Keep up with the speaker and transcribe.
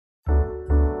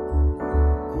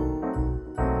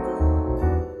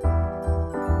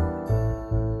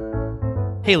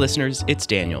Hey listeners, it's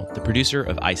Daniel, the producer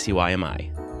of ICYMI.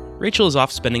 Rachel is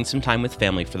off spending some time with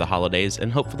family for the holidays,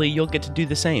 and hopefully you'll get to do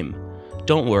the same.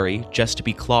 Don't worry, just to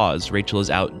be Claus, Rachel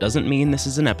is out doesn't mean this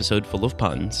is an episode full of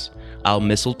puns. I'll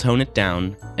mistletoe it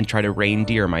down and try to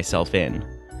reindeer myself in.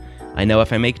 I know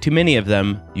if I make too many of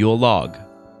them, you'll log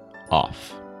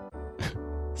off.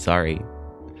 Sorry.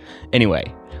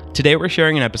 Anyway, today we're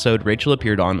sharing an episode Rachel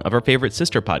appeared on of our favorite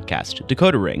sister podcast,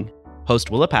 Decoder Ring.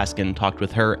 Host Willa Paskin talked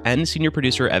with her and senior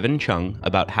producer Evan Chung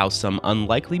about how some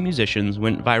unlikely musicians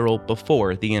went viral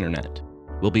before the internet.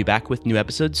 We'll be back with new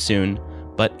episodes soon,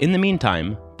 but in the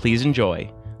meantime, please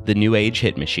enjoy the New Age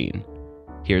Hit Machine.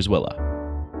 Here's Willa.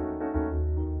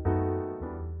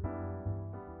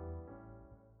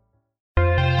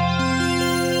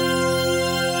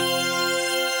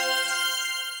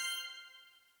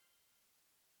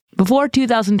 Before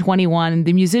 2021,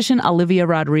 the musician Olivia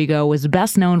Rodrigo was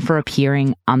best known for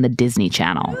appearing on the Disney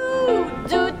Channel.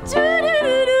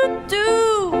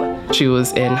 She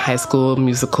was in High School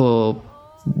Musical,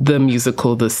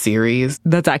 the series.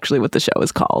 That's actually what the show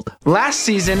is called. Last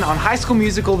season on High School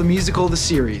Musical, the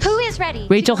series. Who is ready?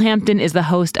 Rachel Hampton is the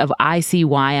host of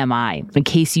ICYMI, in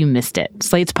case you missed it,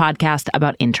 Slate's podcast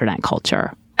about internet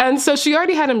culture. And so she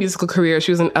already had a musical career.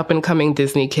 She was an up-and-coming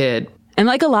Disney kid. And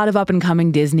like a lot of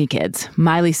up-and-coming Disney kids,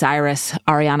 Miley Cyrus,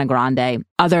 Ariana Grande,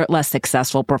 other less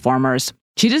successful performers,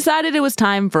 she decided it was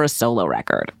time for a solo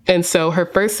record. And so her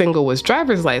first single was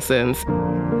Driver's License.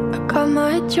 I got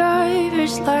my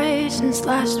driver's license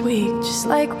last week, just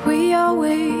like we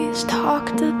always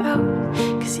talked about.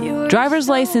 'Cause Driver's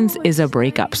License is a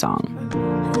breakup song.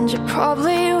 And you're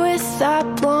probably with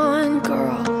that blonde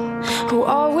girl who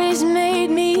always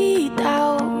made me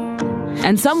doubt.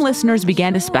 And some listeners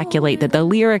began to speculate that the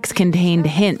lyrics contained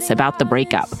hints about the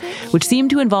breakup, which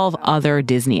seemed to involve other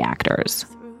Disney actors.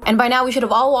 And by now we should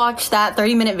have all watched that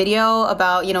 30-minute video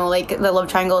about, like the love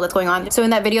triangle that's going on. So in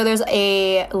that video, there's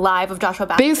a live of Joshua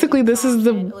Bassett. Basically, this is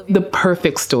the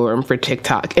perfect storm for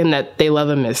TikTok in that they love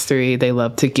a mystery. They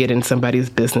love to get in somebody's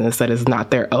business that is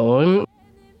not their own.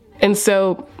 And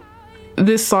so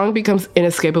this song becomes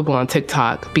inescapable on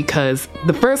TikTok because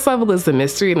the first level is the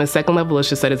mystery and the second level is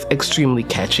just that it's extremely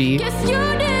catchy. Guess you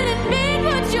didn't mean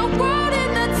what you wrote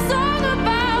in that song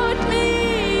about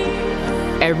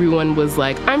me. Everyone was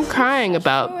like, I'm crying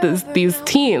about these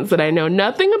teens that I know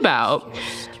nothing about.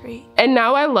 And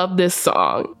now I love this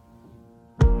song.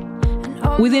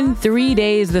 Within 3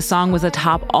 days, the song was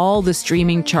atop all the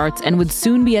streaming charts and would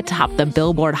soon be atop the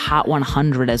Billboard Hot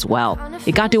 100 as well.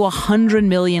 It got to 100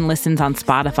 million listens on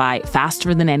Spotify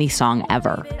faster than any song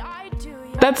ever.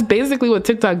 That's basically what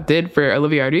TikTok did for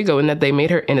Olivia Rodrigo in that they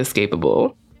made her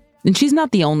inescapable. And she's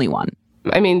not the only one.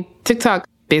 I mean, TikTok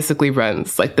basically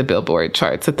runs like the Billboard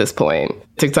charts at this point.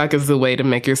 TikTok is the way to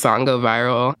make your song go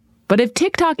viral. But if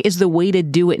TikTok is the way to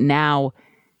do it now,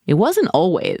 it wasn't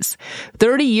always.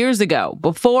 30 years ago,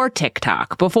 before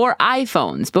TikTok, before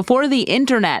iPhones, before the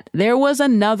internet, there was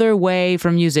another way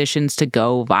for musicians to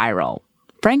go viral.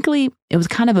 Frankly, it was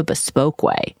kind of a bespoke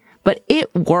way, but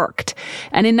it worked.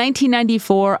 And in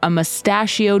 1994, a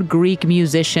mustachioed Greek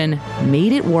musician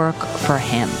made it work for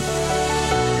him.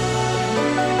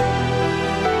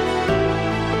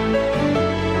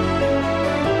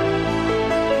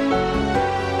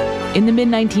 In the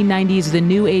mid-1990s, the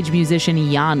New Age musician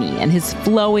Yanni and his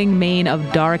flowing mane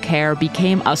of dark hair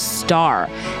became a star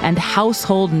and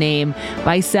household name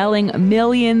by selling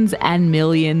millions and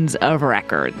millions of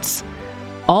records.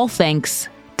 All thanks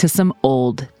to some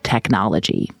old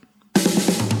technology.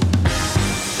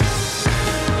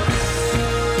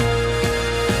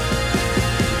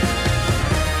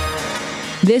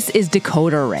 This is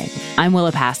Decoder Ring. I'm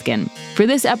Willa Paskin. For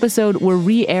this episode, we're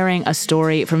re-airing a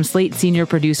story from Slate senior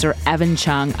producer Evan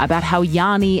Chung about how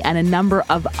Yanni and a number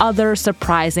of other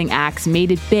surprising acts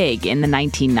made it big in the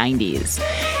 1990s.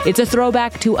 It's a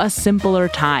throwback to a simpler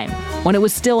time, when it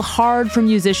was still hard for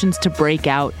musicians to break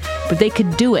out, but they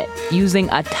could do it using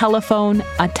a telephone,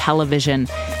 a television,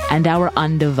 and our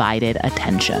undivided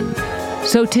attention.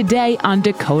 So today on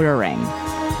Decoder Ring,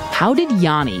 how did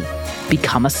Yanni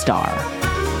become a star?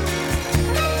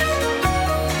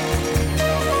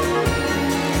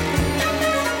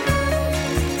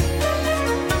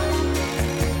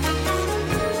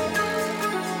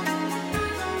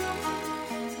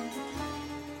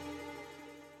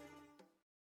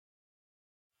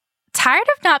 Tired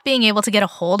of not being able to get a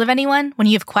hold of anyone when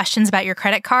you have questions about your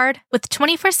credit card? With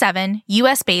 24/7,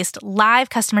 US-based live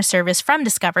customer service from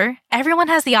Discover, everyone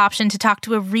has the option to talk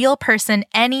to a real person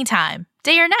anytime,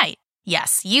 day or night.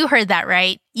 Yes, you heard that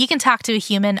right. You can talk to a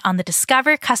human on the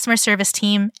Discover customer service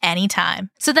team anytime.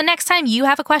 So the next time you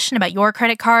have a question about your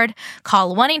credit card,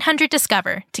 call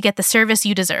 1-800-DISCOVER to get the service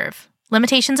you deserve.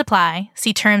 Limitations apply.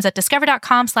 See terms at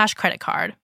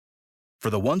discover.com/creditcard. For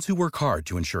the ones who work hard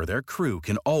to ensure their crew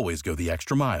can always go the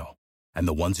extra mile, and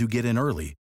the ones who get in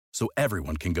early so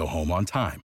everyone can go home on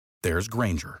time, there's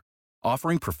Grainger,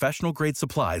 offering professional-grade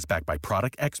supplies backed by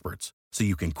product experts so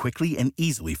you can quickly and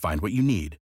easily find what you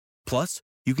need. Plus,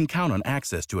 you can count on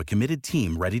access to a committed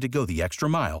team ready to go the extra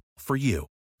mile for you.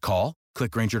 Call,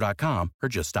 click Grainger.com, or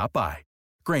just stop by.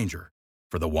 Grainger,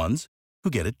 for the ones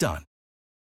who get it done.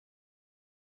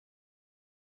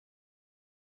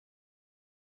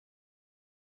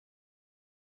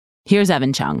 Here's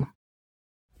Evan Chung.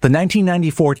 The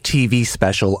 1994 TV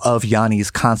special of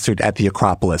Yanni's concert at the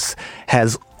Acropolis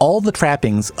has all the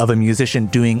trappings of a musician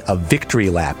doing a victory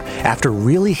lap after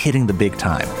really hitting the big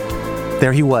time.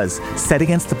 There he was, set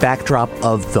against the backdrop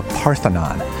of the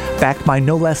Parthenon, backed by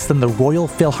no less than the Royal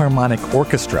Philharmonic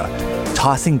Orchestra,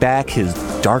 tossing back his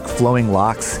dark flowing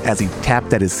locks as he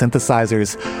tapped at his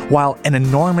synthesizers, while an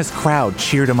enormous crowd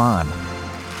cheered him on.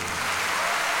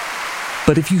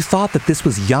 But if you thought that this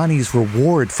was Yanni's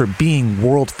reward for being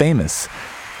world famous,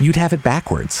 you'd have it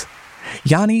backwards.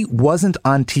 Yanni wasn't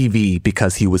on TV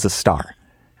because he was a star.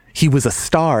 He was a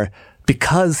star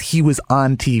because he was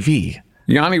on TV.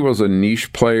 Yanni was a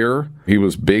niche player. He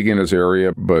was big in his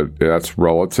area, but that's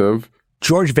relative.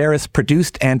 George Veris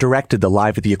produced and directed the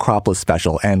Live at the Acropolis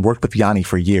special and worked with Yanni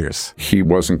for years. He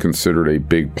wasn't considered a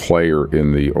big player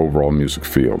in the overall music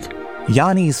field.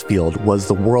 Yanni's field was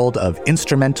the world of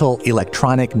instrumental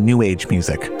electronic new age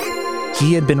music.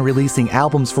 He had been releasing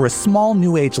albums for a small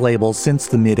new age label since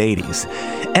the mid-'80s,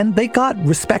 and they got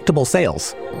respectable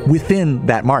sales within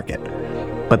that market.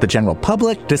 But the general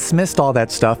public dismissed all that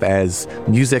stuff as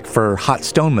music for hot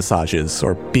stone massages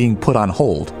or being put on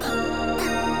hold.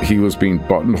 He was being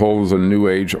buttonholed as a new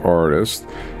age artist,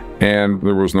 and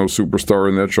there was no superstar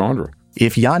in that genre.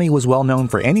 If Yanni was well known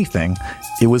for anything,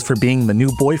 it was for being the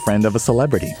new boyfriend of a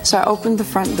celebrity. So I opened the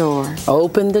front door.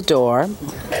 Opened the door.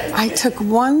 I took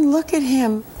one look at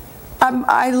him.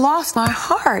 I lost my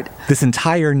heart. This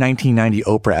entire 1990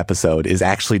 Oprah episode is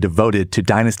actually devoted to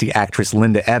Dynasty actress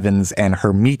Linda Evans and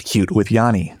her meet-cute with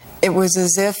Yanni. It was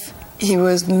as if he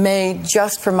was made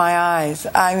just for my eyes.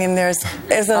 I mean, there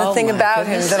isn't a thing about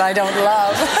him that I don't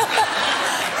love.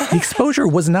 The exposure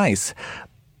was nice,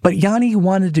 but Yanni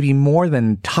wanted to be more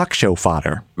than talk show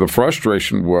fodder. The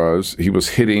frustration was he was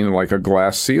hitting like a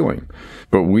glass ceiling.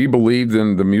 But we believed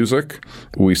in the music.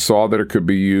 We saw that it could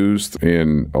be used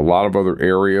in a lot of other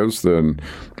areas than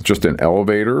just in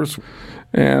elevators.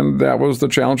 And that was the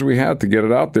challenge we had, to get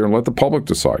it out there and let the public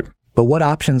decide. But what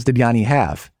options did Yanni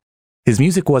have? His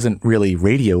music wasn't really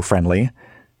radio-friendly,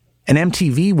 and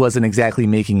MTV wasn't exactly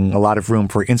making a lot of room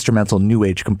for instrumental new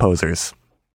age composers.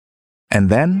 And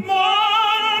then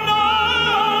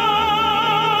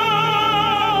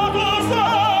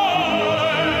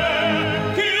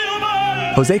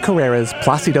Jose Carreras,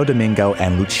 Placido Domingo,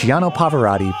 and Luciano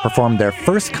Pavarotti performed their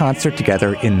first concert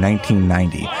together in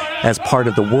 1990 as part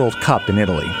of the World Cup in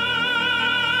Italy.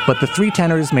 But the three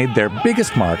tenors made their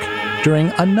biggest mark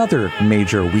during another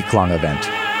major week-long event,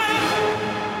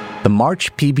 the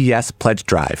March PBS Pledge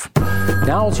Drive.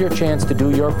 Now's your chance to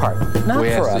do your part. Not we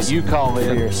for ask us, that you call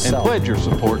in and pledge your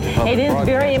support to public It is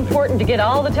very important to get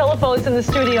all the telephones in the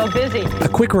studio busy. A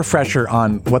quick refresher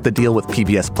on what the deal with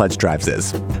PBS Pledge Drives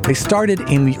is. They started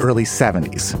in the early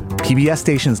 70s. PBS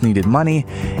stations needed money,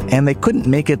 and they couldn't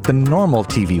make it the normal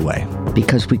TV way.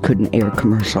 Because we couldn't air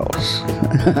commercials.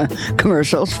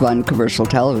 Commercials fund commercial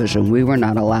television. We were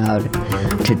not allowed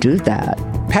to do that.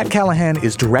 Pat Callahan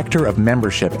is director of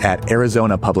membership at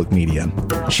Arizona Public Media.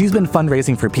 She's been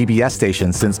fundraising for PBS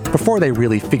stations since before they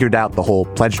really figured out the whole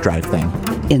pledge drive thing.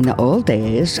 In the old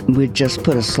days, we'd just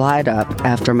put a slide up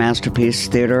after Masterpiece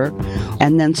Theater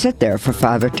and then sit there for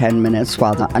 5 or 10 minutes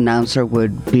while the announcer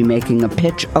would be making a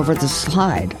pitch over the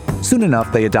slide. Soon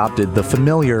enough, they adopted the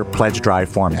familiar pledge drive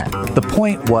format. The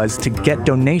point was to get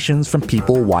donations from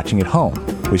people watching at home,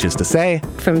 which is to say,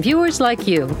 from viewers like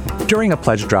you. During a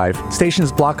pledge drive,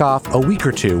 stations block off a week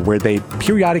or two where they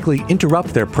periodically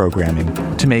interrupt their programming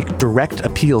to make direct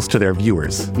appeals to their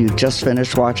viewers. You just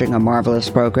finished watching a marvelous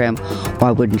program.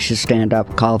 Why wouldn't you stand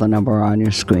up, call the number on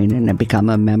your screen, and then become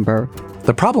a member?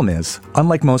 The problem is,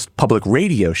 unlike most public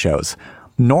radio shows,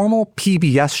 Normal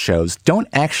PBS shows don't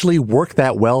actually work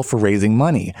that well for raising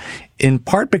money, in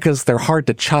part because they're hard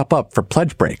to chop up for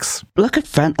pledge breaks. Look at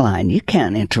Frontline. You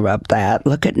can't interrupt that.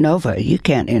 Look at Nova. You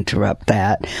can't interrupt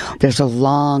that. There's a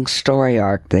long story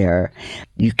arc there.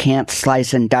 You can't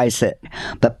slice and dice it.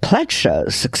 But pledge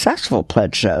shows, successful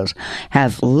pledge shows,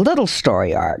 have little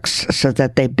story arcs so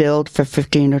that they build for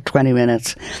 15 or 20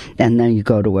 minutes and then you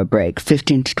go to a break.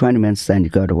 15 to 20 minutes, then you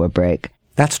go to a break.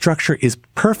 That structure is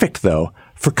perfect, though,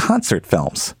 for concert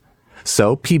films.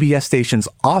 So PBS stations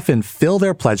often fill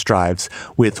their pledge drives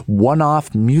with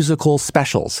one-off musical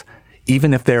specials,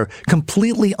 even if they're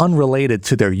completely unrelated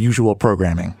to their usual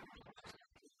programming.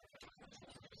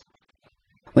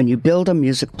 When you build a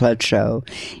music pledge show,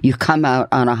 you come out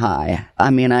on a high.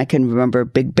 I mean, I can remember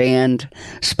big band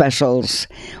specials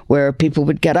where people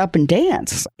would get up and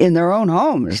dance in their own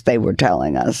homes, they were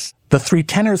telling us. The Three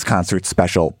Tenors concert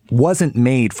special wasn't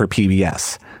made for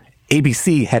PBS.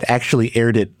 ABC had actually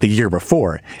aired it the year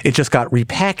before. It just got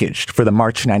repackaged for the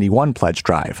March 91 pledge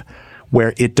drive,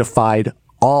 where it defied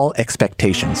all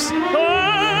expectations.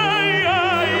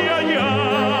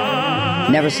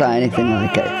 Never saw anything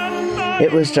like it.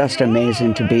 It was just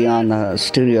amazing to be on the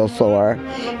studio floor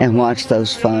and watch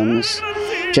those phones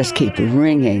just keep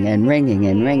ringing and ringing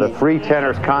and ringing. The Three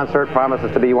Tenors concert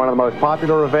promises to be one of the most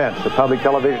popular events that public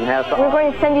television has to offer. We're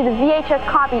going to send you the VHS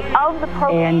copy of the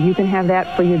program. And you can have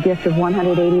that for your gift of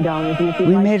 $180. And if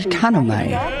we made a ton of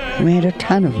money. We made a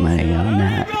ton of money on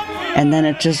that. And then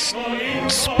it just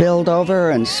spilled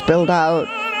over and spilled out.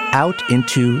 Out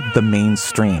into the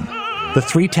mainstream. The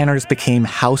Three Tenors became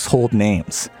household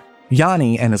names.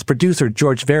 Yanni and his producer,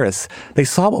 George Veris, they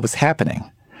saw what was happening.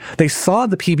 They saw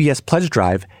the PBS pledge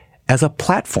drive as a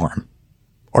platform.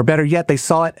 Or better yet, they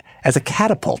saw it as a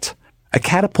catapult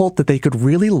that they could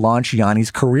really launch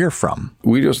Yanni's career from.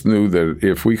 We just knew that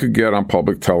if we could get on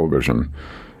public television,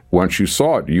 once you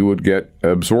saw it, you would get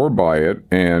absorbed by it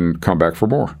and come back for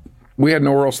more. We had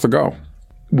nowhere else to go.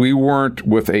 We weren't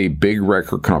with a big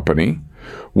record company.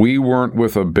 We weren't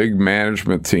with a big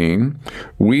management team.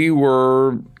 We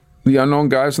were the unknown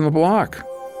guys on the block.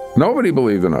 Nobody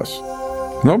believed in us.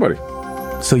 Nobody.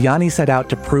 So Yanni set out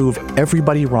to prove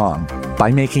everybody wrong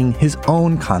by making his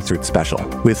own concert special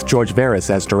with George Veris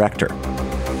as director.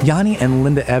 Yanni and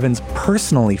Linda Evans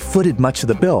personally footed much of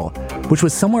the bill, which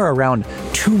was somewhere around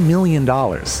 $2 million,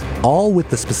 all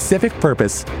with the specific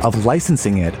purpose of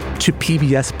licensing it to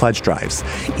PBS pledge drives,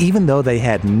 even though they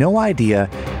had no idea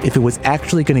if it was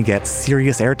actually going to get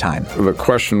serious airtime. The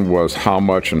question was how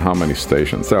much and how many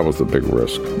stations. That was the big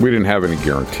risk. We didn't have any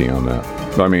guarantee on that.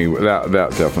 I mean, that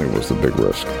definitely was the big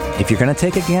risk. If you're going to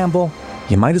take a gamble,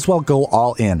 you might as well go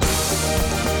all in.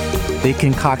 They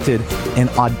concocted an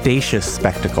audacious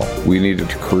spectacle. We needed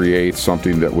to create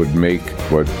something that would make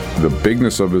what the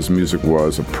bigness of his music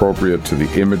was appropriate to the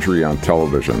imagery on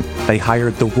television. They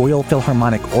hired the Royal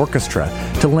Philharmonic Orchestra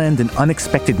to lend an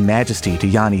unexpected majesty to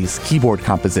Yanni's keyboard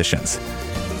compositions.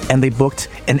 And they booked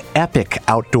an epic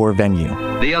outdoor venue.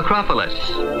 The Acropolis,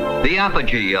 the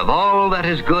apogee of all that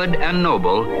is good and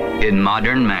noble in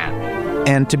modern man.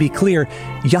 And to be clear,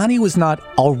 Yanni was not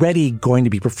already going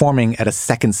to be performing at a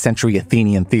 2nd century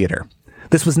Athenian theater.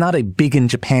 This was not a big in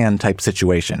Japan type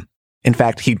situation. In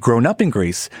fact, he'd grown up in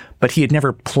Greece, but he had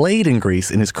never played in Greece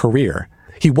in his career.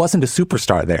 He wasn't a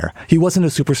superstar there. He wasn't a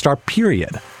superstar,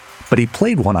 period. But he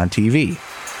played one on TV,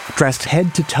 dressed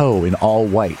head to toe in all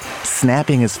white,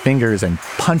 snapping his fingers and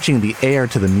punching the air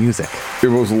to the music. It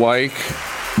was like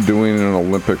doing an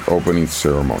Olympic opening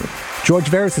ceremony. George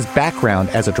Veris's background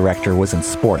as a director was in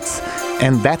sports,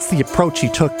 and that's the approach he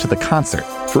took to the concert.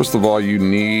 First of all, you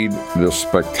need this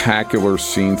spectacular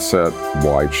scene set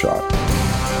wide shot.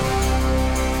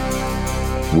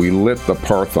 We lit the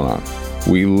Parthenon.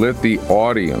 We lit the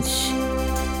audience,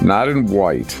 not in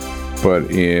white, but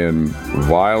in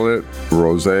violet,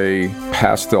 rosé,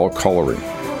 pastel coloring.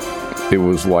 It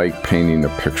was like painting a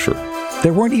picture.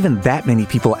 There weren't even that many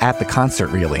people at the concert,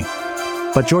 really.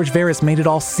 But George Veris made it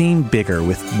all seem bigger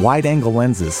with wide-angle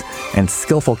lenses and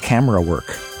skillful camera work.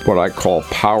 What I call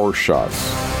power shots.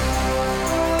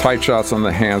 Tight shots on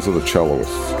the hands of the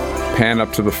celloists. Pan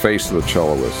up to the face of the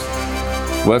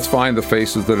celloist. Let's find the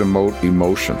faces that emote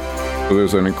emotion.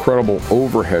 There's an incredible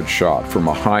overhead shot from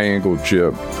a high-angle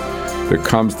jib that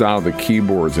comes down to the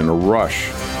keyboards in a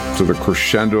rush to the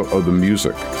crescendo of the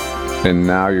music. And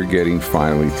now you're getting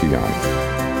finally to Yanni.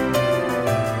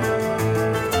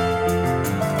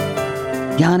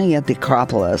 Yanni at the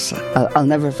Acropolis. I'll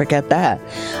never forget that.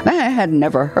 I had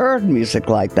never heard music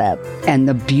like that. And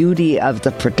the beauty of the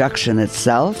production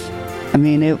itself, I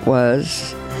mean, it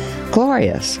was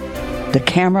glorious. The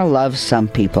camera loves some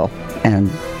people,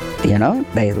 and You know,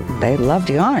 they loved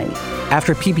Yanni.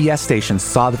 After PBS stations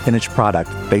saw the finished product,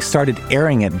 they started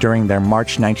airing it during their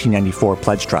March 1994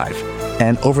 pledge drive.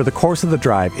 And over the course of the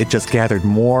drive, it just gathered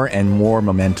more and more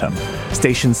momentum.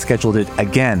 Stations scheduled it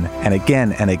again and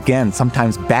again and again,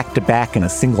 sometimes back-to-back in a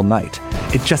single night.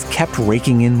 It just kept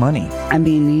raking in money. I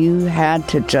mean, you had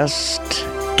to just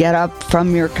get up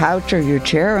from your couch or your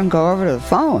chair and go over to the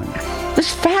phone. It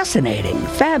was fascinating,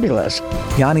 fabulous.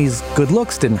 Yanni's good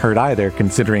looks didn't hurt either,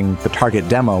 considering the target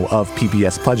demo of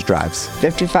PBS pledge drives.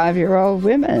 55-year-old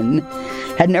women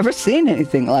had never seen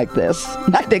anything like this.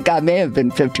 I think I may have been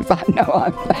 55. No,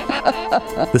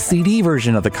 The CD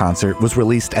version of the concert was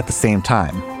released at the same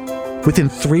time. Within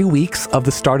 3 weeks of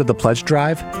the start of the pledge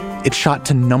drive, it shot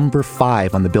to number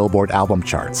 5 on the Billboard album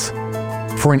charts.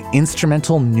 For an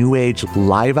instrumental new age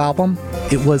live album,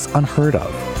 it was unheard of.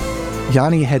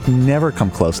 Yanni had never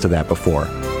come close to that before.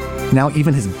 Now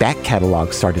even his back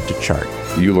catalog started to chart.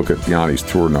 You look at Yanni's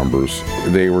tour numbers,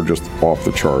 they were just off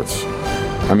the charts.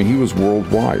 I mean, he was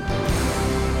worldwide.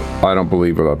 I don't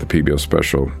believe without the PBS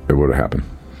special it would have happened.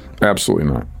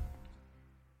 Absolutely not.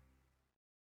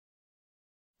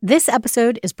 This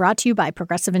episode is brought to you by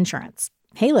Progressive Insurance.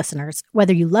 Hey, listeners,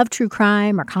 whether you love true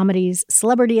crime or comedies,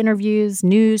 celebrity interviews,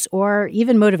 news, or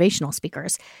even motivational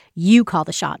speakers, you call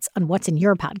the shots on what's in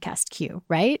your podcast queue,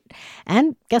 right?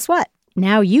 And guess what?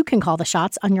 Now you can call the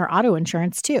shots on your auto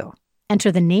insurance, too.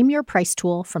 Enter the Name Your Price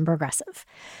tool from Progressive.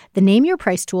 The Name Your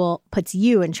Price tool puts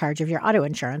you in charge of your auto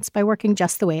insurance by working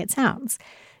just the way it sounds.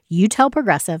 You tell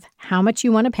Progressive how much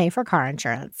you want to pay for car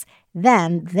insurance.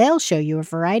 Then they'll show you a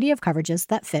variety of coverages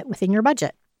that fit within your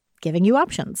budget, giving you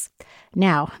options.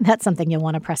 Now, that's something you'll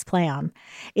want to press play on.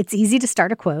 It's easy to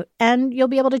start a quote, and you'll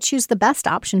be able to choose the best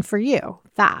option for you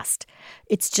fast.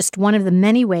 It's just one of the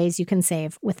many ways you can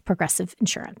save with Progressive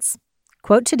Insurance.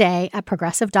 Quote today at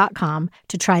Progressive.com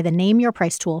to try the Name Your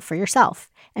Price tool for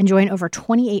yourself and join over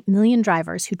 28 million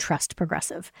drivers who trust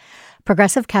Progressive.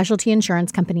 Progressive Casualty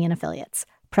Insurance Company and Affiliates.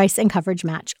 Price and coverage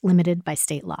match limited by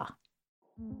state law.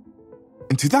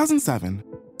 In 2007,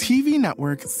 TV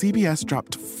network CBS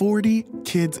dropped 40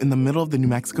 kids in the middle of the New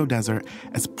Mexico desert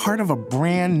as part of a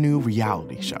brand new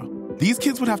reality show. These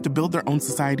kids would have to build their own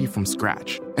society from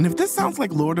scratch. And if this sounds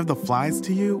like Lord of the Flies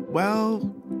to you,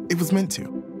 well, it was meant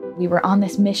to. We were on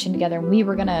this mission together, and we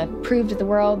were going to prove to the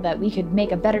world that we could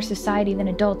make a better society than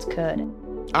adults could.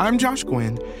 I'm Josh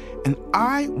Gwynn, and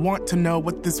I want to know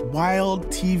what this wild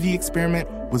TV experiment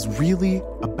was really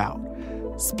about.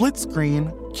 Split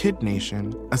Screen, Kid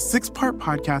Nation, a 6-part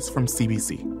podcast from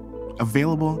CBC.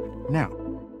 Available now.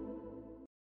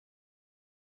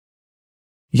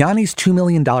 Yanni's $2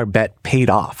 million bet paid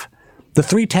off. The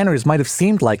three tenors might have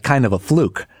seemed like kind of a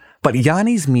fluke, but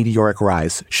Yanni's meteoric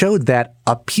rise showed that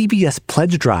a PBS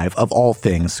pledge drive of all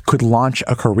things could launch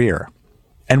a career.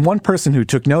 And one person who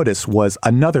took notice was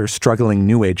another struggling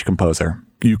new age composer.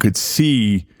 You could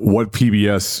see what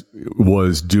PBS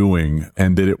was doing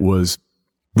and that it was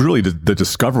really the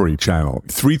Discovery Channel.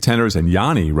 Three tenors and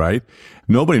Yanni, right?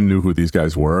 Nobody knew who these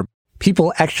guys were.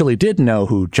 People actually did know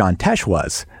who John Tesh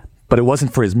was, but it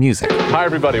wasn't for his music. Hi,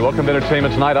 everybody. Welcome to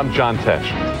Entertainment Tonight. I'm John Tesh.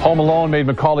 Home Alone made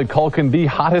Macaulay Culkin the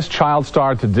hottest child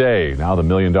star today. Now the $1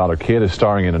 Million Kid is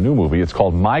starring in a new movie. It's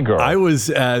called My Girl. I was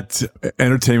at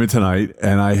Entertainment Tonight,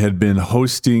 and I had been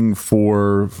hosting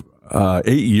for 8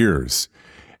 years.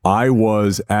 I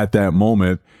was at that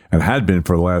moment, and had been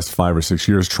for the last 5 or 6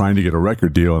 years, trying to get a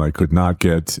record deal, and I could not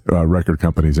get record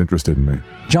companies interested in me.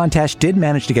 John Tesh did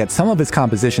manage to get some of his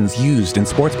compositions used in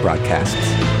sports broadcasts.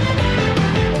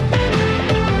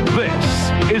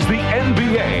 Is the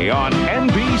NBA on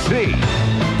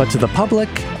NBC. But to the public,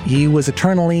 he was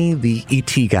eternally the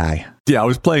E.T. guy. Yeah, I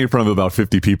was playing in front of about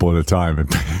 50 people at a time,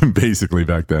 basically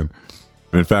back then.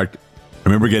 In fact, I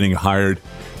remember getting hired,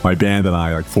 my band and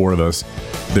I, like 4 of us.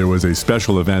 There was a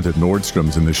special event at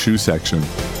Nordstrom's in the shoe section.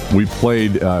 We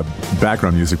played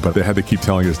background music, but they had to keep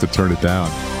telling us to turn it down.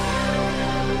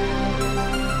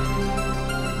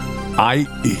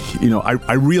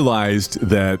 I realized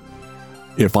that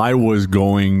if I was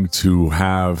going to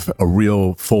have a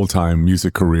real full-time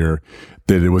music career,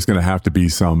 that it was going to have to be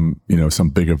some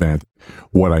big event.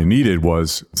 What I needed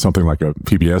was something like a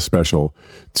PBS special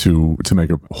to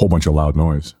make a whole bunch of loud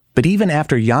noise. But even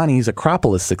after Yanni's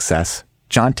Acropolis success,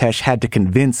 John Tesh had to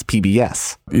convince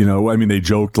PBS. They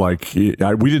joked like, we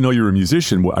didn't know you were a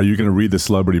musician. Are you going to read the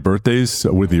celebrity birthdays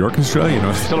with the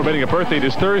orchestra? Celebrating a birthday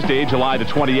this Thursday, July the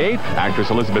 28th.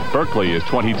 Actress Elizabeth Berkley is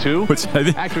 22. Which I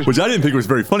didn't think was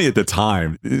very funny at the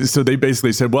time. So they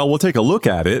basically said, well, we'll take a look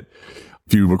at it.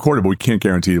 If you record it, but we can't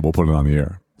guarantee that we'll put it on the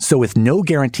air. So with no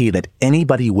guarantee that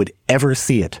anybody would ever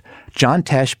see it, John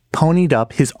Tesh ponied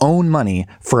up his own money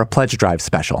for a pledge drive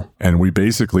special. And we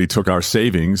basically took our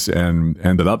savings and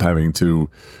ended up having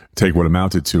to take what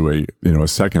amounted to a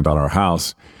second on our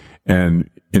house and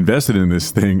invested in this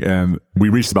thing. And we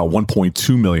reached about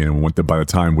 1.2 million by the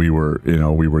time we were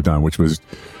done, which was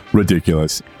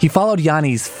ridiculous. He followed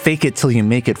Yanni's fake it till you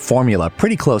make it formula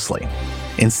pretty closely.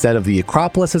 Instead of the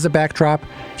Acropolis as a backdrop,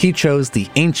 he chose the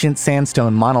ancient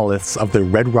sandstone monoliths of the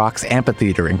Red Rocks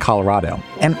Amphitheater in Colorado.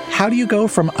 And how do you go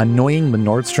from annoying the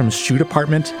Nordstrom's shoe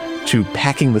department to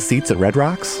packing the seats at Red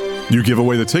Rocks? You give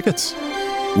away the tickets.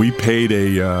 We paid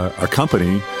a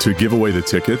company to give away the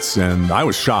tickets, and I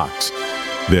was shocked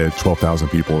that 12,000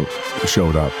 people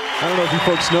showed up. I don't know if you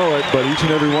folks know it, but each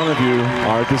and every one of you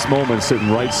are at this moment sitting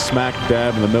right smack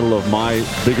dab in the middle of my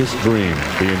biggest dream,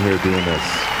 being here doing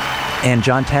this. And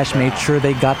John Tesh made sure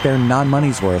they got their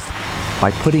non-money's worth by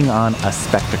putting on a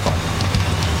spectacle.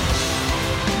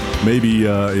 Maybe,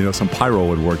 some pyro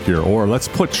would work here. Or let's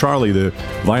put Charlie, the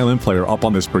violin player, up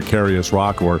on this precarious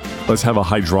rock. Or let's have a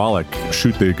hydraulic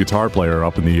shoot the guitar player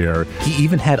up in the air. He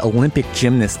even had Olympic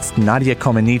gymnasts Nadia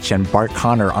Comaneci and Bart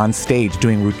Connor on stage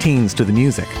doing routines to the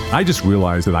music. I just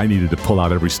realized that I needed to pull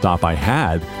out every stop I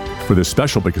had for this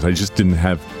special because I just didn't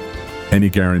have any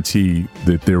guarantee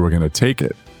that they were going to take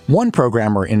it. One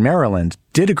programmer in Maryland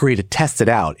did agree to test it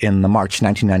out in the March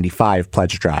 1995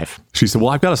 pledge drive. She said, well,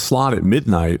 I've got a slot at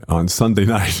midnight on Sunday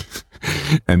night.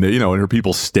 And and her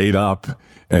people stayed up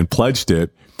and pledged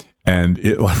it. And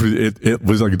it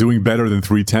was like doing better than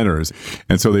three tenors.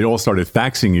 And so they all started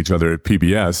faxing each other at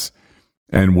PBS.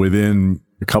 And within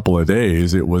a couple of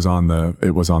days, it was on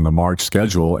the March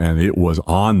schedule, and it was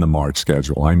on the March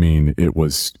schedule. I mean, it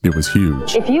was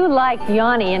huge. If you like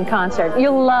Yanni in concert,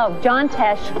 you'll love John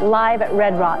Tesh live at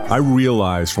Red Rocks. I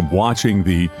realized from watching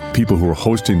the people who were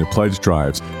hosting the pledge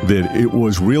drives that it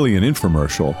was really an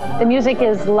infomercial. The music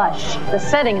is lush. The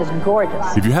setting is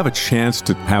gorgeous. If you have a chance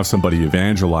to have somebody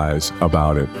evangelize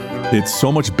about it, it's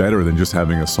so much better than just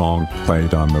having a song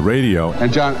played on the radio.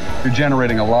 And John, you're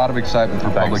generating a lot of excitement for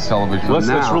public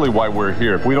television. That's really why we're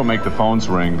here. If we don't make the phones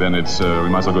ring, then we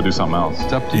might as well go do something else.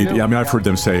 It's up to you. Yeah, I mean, I've heard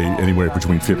them say anywhere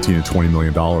between $15 and $20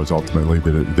 million ultimately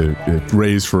that it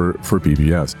raised for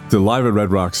PBS. The Live at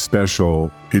Red Rocks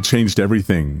special, it changed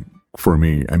everything for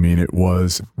me. I mean,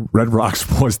 Red Rocks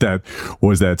was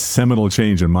that seminal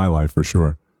change in my life for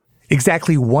sure.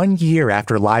 Exactly 1 year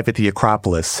after Live at the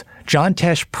Acropolis, John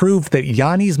Tesh proved that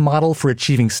Yanni's model for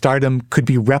achieving stardom could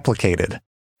be replicated.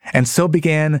 And so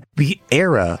began the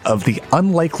era of the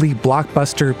unlikely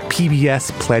blockbuster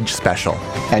PBS Pledge Special.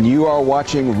 And you are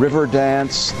watching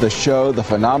Riverdance, the show, the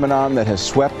phenomenon that has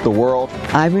swept the world.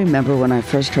 I remember when I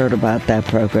first heard about that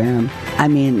program. I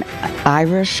mean,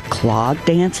 Irish clog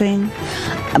dancing.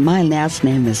 My last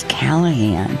name is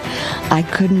Callahan. I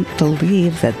couldn't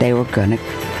believe that they were going to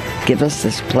give us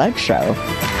this pledge show.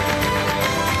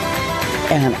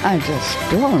 And I'm just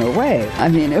blown away. I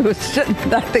mean, it was just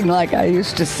nothing like I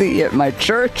used to see at my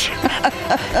church.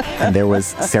 And there was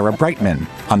Sarah Brightman,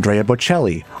 Andrea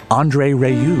Bocelli, Andre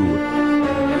Rieu.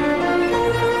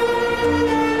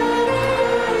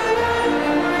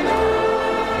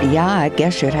 Yeah, I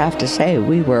guess you'd have to say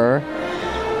we were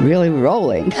really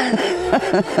rolling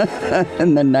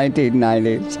in the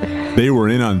 1990s. They were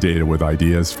inundated with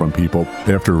ideas from people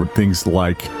after things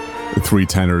like Three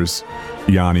Tenors,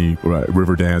 Yanni,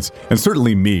 Riverdance, and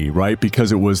certainly me, right?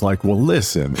 Because it was like, well,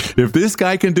 listen, if this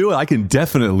guy can do it, I can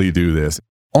definitely do this.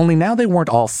 Only now they weren't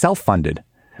all self-funded.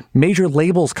 Major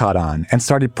labels caught on and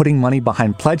started putting money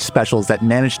behind pledge specials that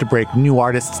managed to break new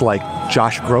artists like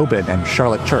Josh Groban and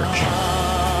Charlotte Church.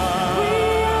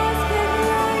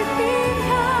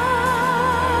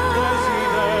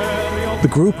 The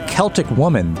group Celtic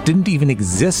Woman didn't even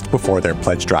exist before their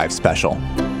pledge drive special.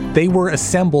 They were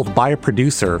assembled by a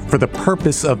producer for the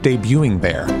purpose of debuting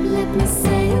there.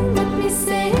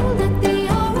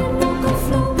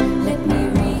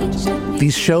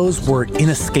 These shows were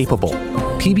inescapable.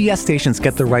 PBS stations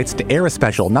get the rights to air a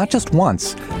special not just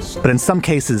once, but in some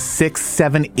cases 6,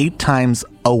 7, 8 times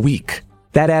a week.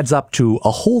 That adds up to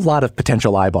a whole lot of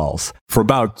potential eyeballs. For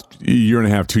about a year and a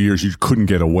half, 2 years, you couldn't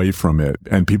get away from it,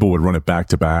 and people would run it back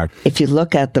to back. If you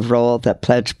look at the role that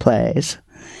Pledge plays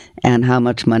and how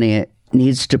much money it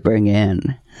needs to bring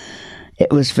in,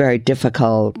 it was very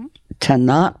difficult to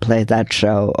not play that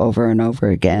show over and over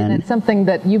again. And it's something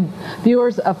that you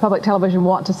viewers of public television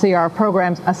want to see our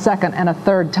programs a second and a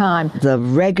third time. The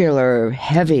regular,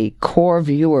 heavy core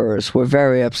viewers were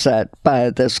very upset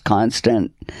by this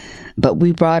constant, but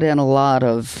we brought in a lot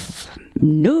of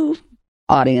new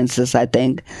audiences, I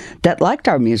think, that liked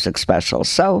our music specials.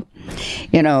 So,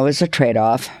 it was a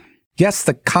trade-off. Yes,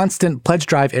 the constant pledge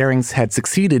drive airings had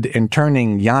succeeded in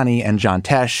turning Yanni and John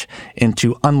Tesh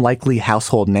into unlikely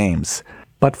household names.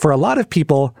 But for a lot of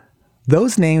people,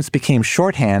 those names became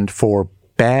shorthand for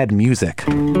bad music.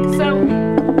 So,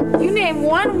 you name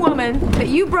one woman that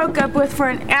you broke up with for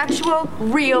an actual,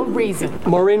 real reason.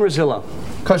 Maureen Rosillo.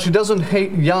 Because she doesn't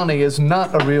hate Yanni is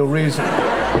not a real reason.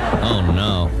 Oh,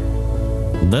 no.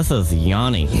 This is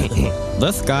Yanni.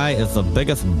 This guy is the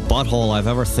biggest butthole I've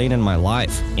ever seen in my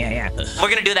life. Yeah. We're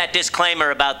going to do that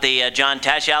disclaimer about the John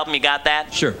Tesh album. You got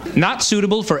that? Sure. Not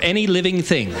suitable for any living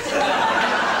thing.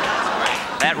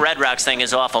 That Red Rocks thing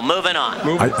is awful. Moving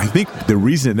on. I think the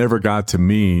reason it never got to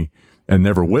me and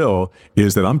never will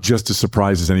is that I'm just as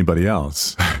surprised as anybody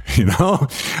else,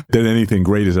 that anything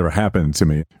great has ever happened to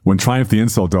me. When Triumph the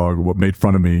Insult Dog made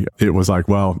fun of me, it was like,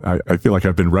 well, I feel like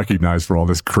I've been recognized for all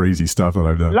this crazy stuff that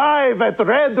I've done. Live at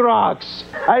Red Rocks.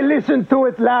 I listened to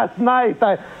it last night.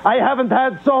 I haven't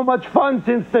had so much fun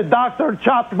since the doctor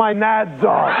chopped my nads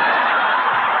off.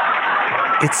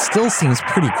 It still seems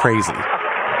pretty crazy.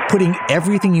 Putting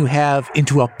everything you have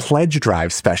into a pledge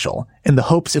drive special in the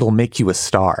hopes it'll make you a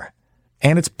star.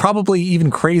 And it's probably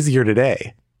even crazier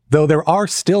today. Though there are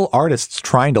still artists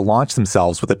trying to launch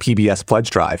themselves with a PBS pledge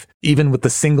drive, even with the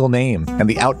single name and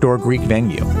the outdoor Greek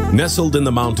venue. Nestled in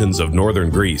the mountains of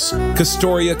northern Greece,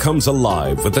 Kastoria comes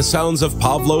alive with the sounds of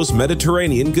Pavlo's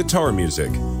Mediterranean guitar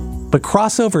music. But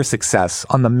crossover success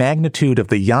on the magnitude of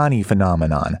the Yanni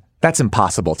phenomenon, that's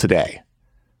impossible today.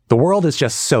 The world is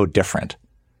just so different.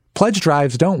 Pledge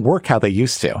drives don't work how they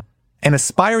used to. And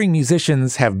aspiring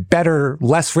musicians have better,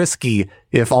 less risky,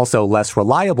 if also less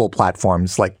reliable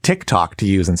platforms like TikTok to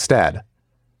use instead.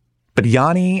 But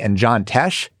Yanni and John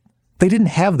Tesh, they didn't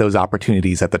have those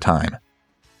opportunities at the time.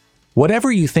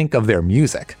 Whatever you think of their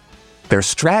music, their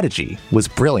strategy was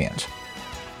brilliant.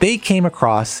 They came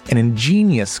across an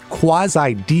ingenious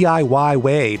quasi-DIY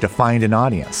way to find an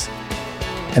audience.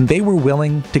 And they were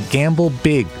willing to gamble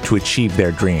big to achieve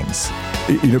their dreams.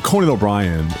 Conan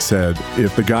O'Brien said,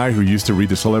 if the guy who used to read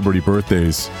the celebrity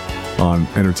birthdays on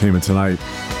Entertainment Tonight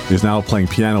is now playing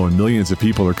piano and millions of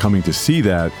people are coming to see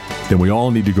that, then we all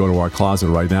need to go to our closet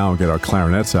right now and get our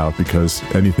clarinets out because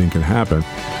anything can happen.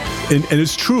 And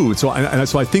it's true. So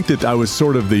I think that I was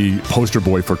sort of the poster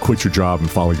boy for quit your job and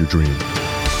follow your dream.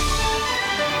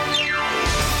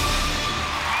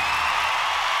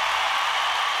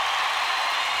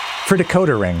 For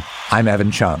Decoder Ring, I'm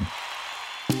Evan Chung.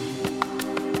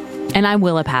 And I'm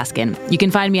Willa Paskin. You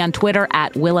can find me on Twitter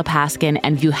at Willa Paskin.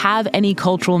 And if you have any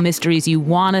cultural mysteries you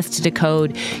want us to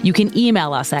decode, you can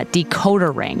email us at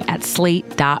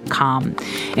decoderring@slate.com.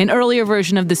 An earlier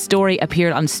version of the story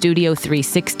appeared on Studio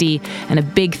 360, and a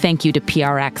big thank you to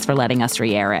PRX for letting us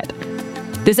re-air it.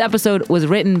 This episode was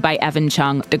written by Evan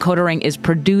Chung. Decoder Ring is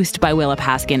produced by Willa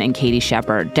Paskin and Katie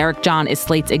Shepard. Derek John is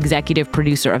Slate's executive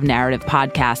producer of narrative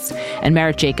podcasts, and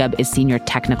Merritt Jacob is senior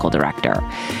technical director.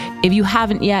 If you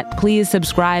haven't yet, please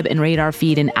subscribe and rate our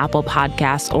feed in Apple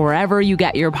Podcasts or wherever you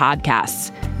get your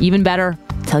podcasts. Even better,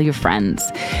 tell your friends.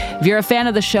 If you're a fan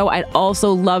of the show, I'd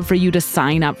also love for you to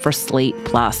sign up for Slate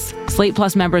Plus. Slate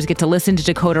Plus members get to listen to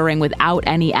Decoder Ring without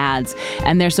any ads,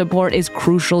 and their support is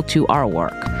crucial to our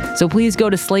work. So please go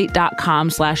to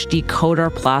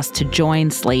slate.com/decoderplus to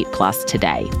join Slate Plus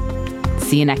today.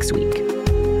 See you next week.